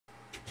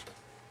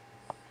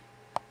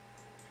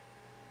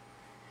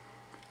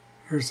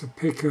There's a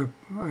pickup,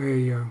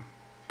 a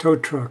tow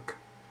truck,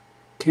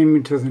 came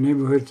into the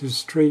neighborhood, the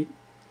street,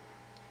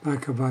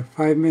 like about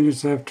 5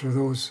 minutes after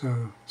those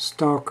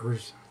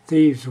stalkers,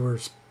 thieves were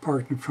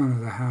parked in front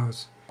of the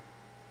house.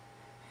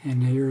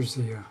 And here's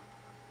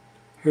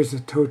the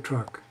tow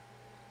truck.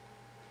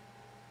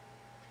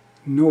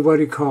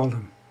 Nobody called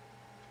him.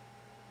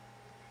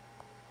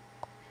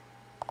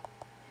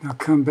 They'll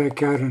come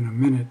back out in a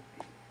minute.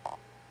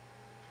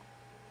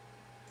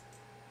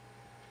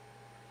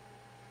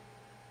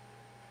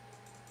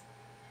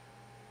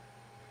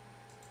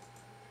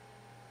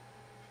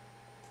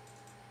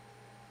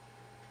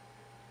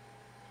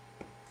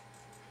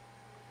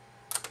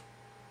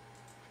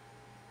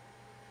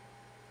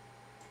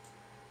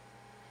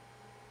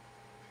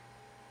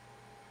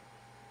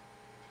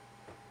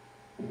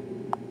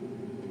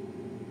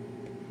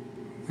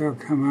 They'll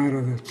come out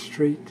of the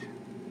street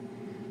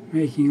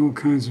making all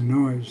kinds of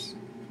noise.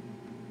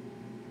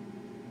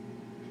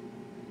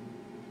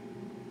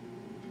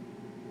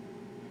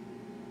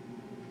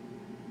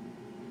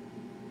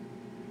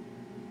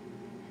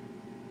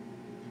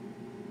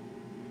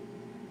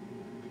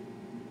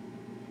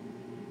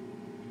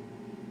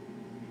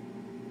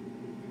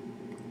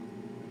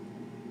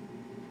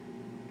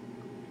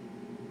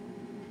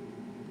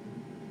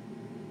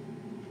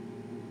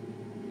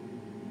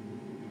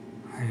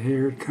 I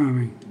hear it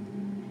coming.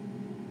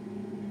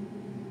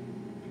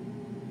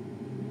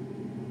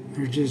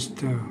 They're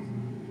just,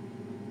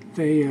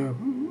 they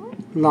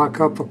lock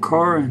up a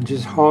car and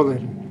just haul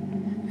it.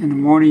 In the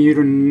morning you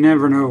don't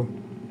never know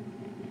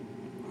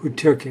who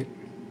took it.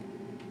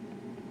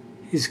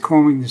 He's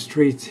combing the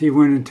streets. He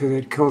went into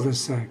that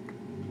cul-de-sac.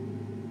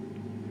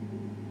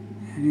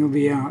 And he'll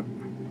be out.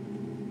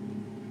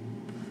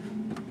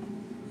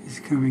 He's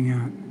coming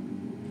out.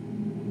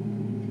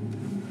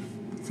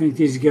 I think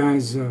these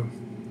guys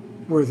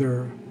were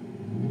their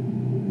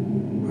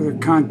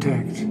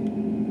contact.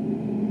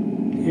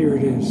 Here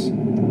it is.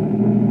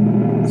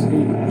 See,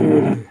 here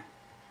it is.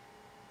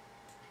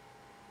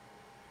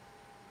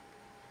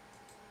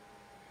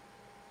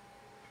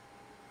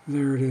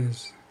 There it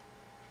is.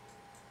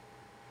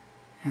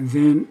 And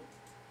then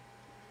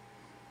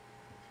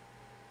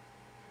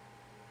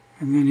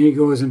he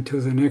goes into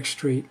the next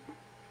street.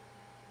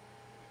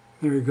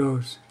 There he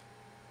goes.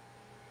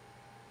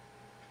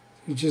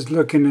 He's just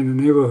looking in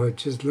the neighborhood,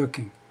 just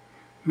looking.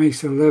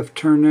 Makes a left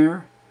turn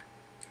there,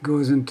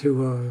 goes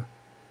into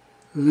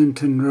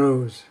Linton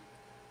Rose,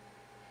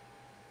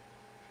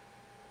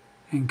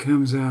 and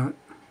comes out.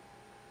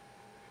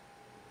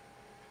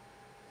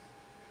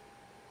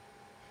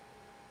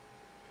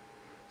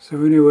 So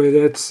anyway,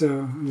 that's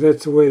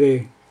the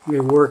way they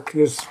work.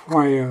 That's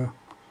why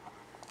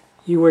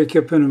you wake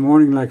up in the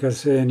morning, like I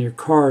say, and your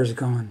car is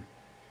gone,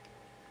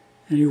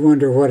 and you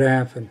wonder what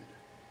happened.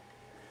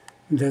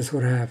 And that's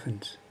what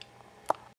happens.